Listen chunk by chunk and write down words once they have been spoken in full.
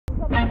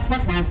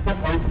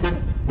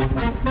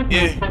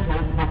Yeah,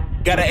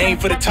 gotta aim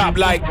for the top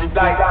like,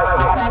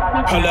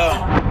 hold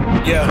up.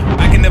 Yeah,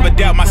 I can never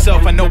doubt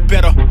myself, I know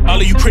better. All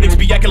of you critics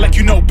be acting like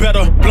you know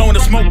better. Blowing the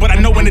smoke, but I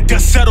know when the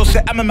dust settles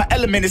that I'm in my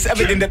element, it's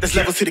evident that there's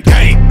levels to the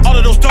game. All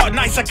of those dark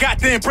nights I got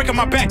then, breaking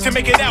my back to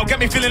make it out, got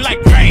me feeling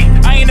like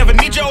rain. I ain't never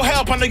need your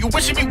help, I know you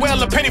wishing me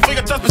well. A penny for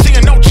your thoughts, but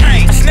seeing no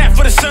change. I snap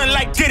for the sun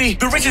like Diddy,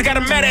 the richest got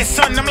a mad ass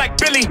son, I'm like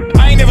Billy.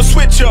 I ain't never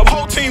switch up,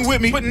 whole team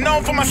with me, putting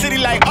on for my city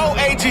like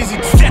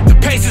OAGZ. Set the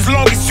pace as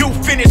long as you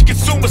finish,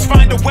 consumers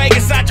find a way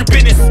inside your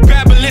business.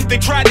 Babble if they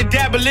try to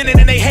dabble in it,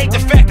 and they hate the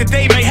fact that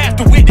they may have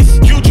to witness.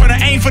 You tryna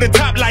aim for the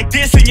top like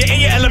this, and you're in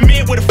your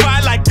element with a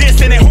fire like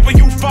this, and they hoping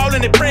you fall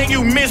and they praying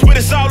you miss, but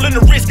it's all in the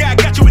risk. God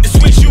got you with the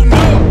switch, you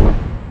know.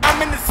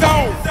 I'm in the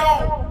zone,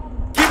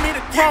 give me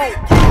the throne.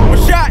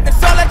 One shot,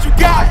 that's all that you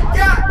got.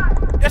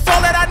 That's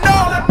all that I know.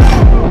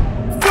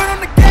 Foot on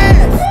the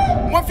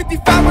gas,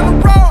 155 on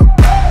the road.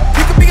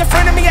 You could be a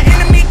friend of me, an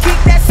enemy. Keep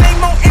that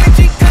same old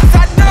energy, cause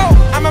I know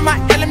I'm in my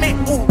element,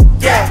 ooh,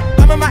 yeah.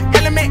 I'm in my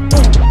element,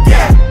 ooh,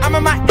 yeah. I'm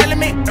in my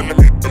element,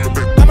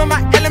 I'm in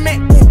my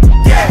element, ooh,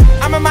 yeah.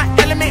 I'm in my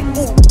element,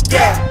 ooh,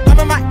 yeah. I'm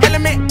in my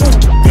element, ooh,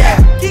 yeah.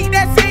 Keep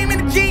that same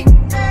energy.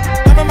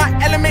 I'm in my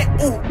element,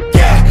 ooh,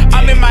 yeah.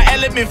 I'm in my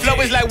element, flow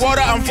is like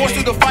water, I'm forced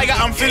through the fire,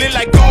 I'm feeling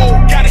like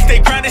gold. Gotta stay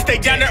grounded, stay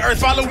down to earth,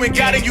 following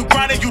God, and you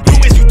grinding, you do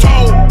as you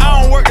told.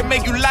 I don't work to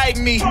make you like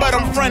me, but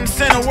I'm front and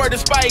center, word to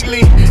Spike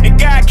Lee. And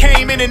God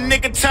came in the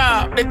nick of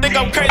time, they think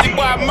I'm crazy,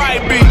 but I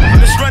might be.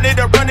 Let's run it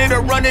up, run it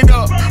up, run it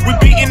up. We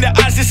beating the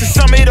odds just to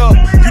sum it up.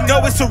 You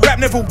know it's a rap,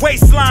 never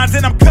waste lines,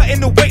 and I'm cutting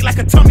the weight like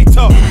a tummy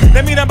tuck.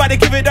 That mean I'm about to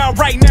give it out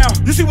right now.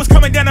 You see what's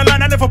coming down the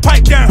line, I never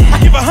pipe down. I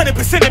give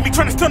 100% of me,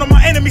 trying to stun on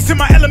my enemies, in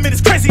my element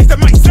is crazy as that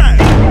might sound.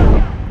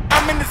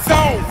 I'm in the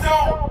zone,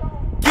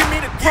 give me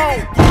the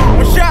throne.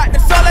 One shot,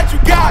 that's all that you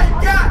got.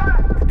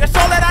 That's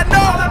all that I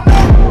know.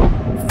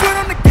 Foot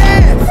on the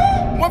gas,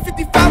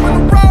 155 on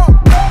the road.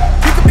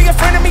 You could be a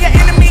friend of me, an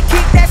enemy.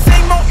 Keep that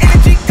same old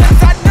energy,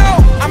 cause I know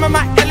I'm in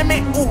my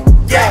element, ooh,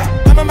 yeah.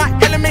 I'm in my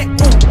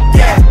element, ooh,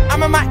 yeah.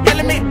 I'm in my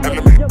element,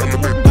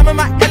 I'm in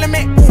my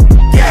element, ooh,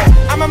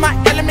 yeah. I'm in my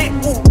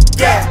element, ooh,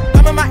 yeah.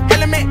 I'm in my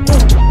element,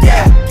 ooh,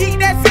 yeah. Keep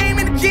that same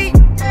energy.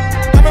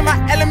 I'm in my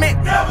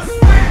element. Never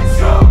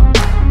switch up,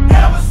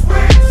 never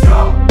switch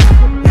up,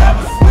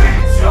 never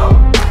switch up,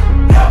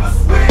 never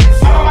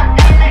switch up,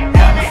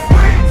 never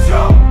switch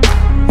up,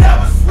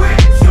 never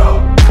switch up,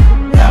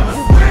 never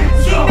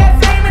switch up. Keep that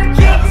same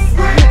energy.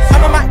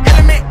 I'm in my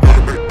element.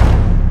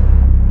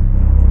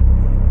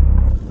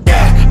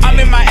 Yeah, I'm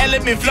in my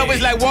element, flow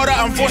is like water,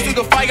 I'm forced through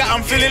the fire,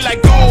 I'm feeling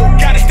like gold.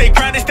 Gotta stay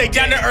grounded, stay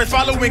down to earth,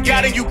 following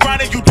God, and you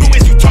grinding, you do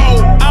as you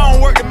told. I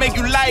don't work to make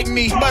you like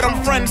me, but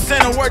I'm front and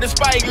center, word to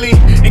Spike Lee.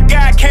 And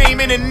God came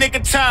in the nick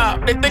of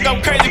time, they think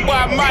I'm crazy, but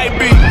I might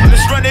be.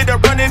 Let's run it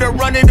up, run it up,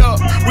 run it up.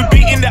 We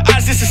beating the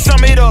odds just to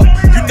sum it up.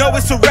 You know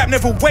it's a rap,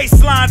 never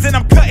waste lines, and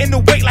I'm cutting the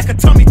weight like a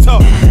tummy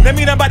tuck. That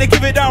mean I'm about to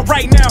give it out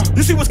right now.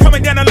 You see what's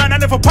coming down the line, I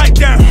never pipe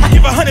down. I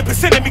give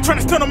 100% of me, trying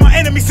to stun on my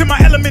enemies, in my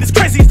element is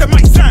crazy as that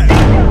might sound.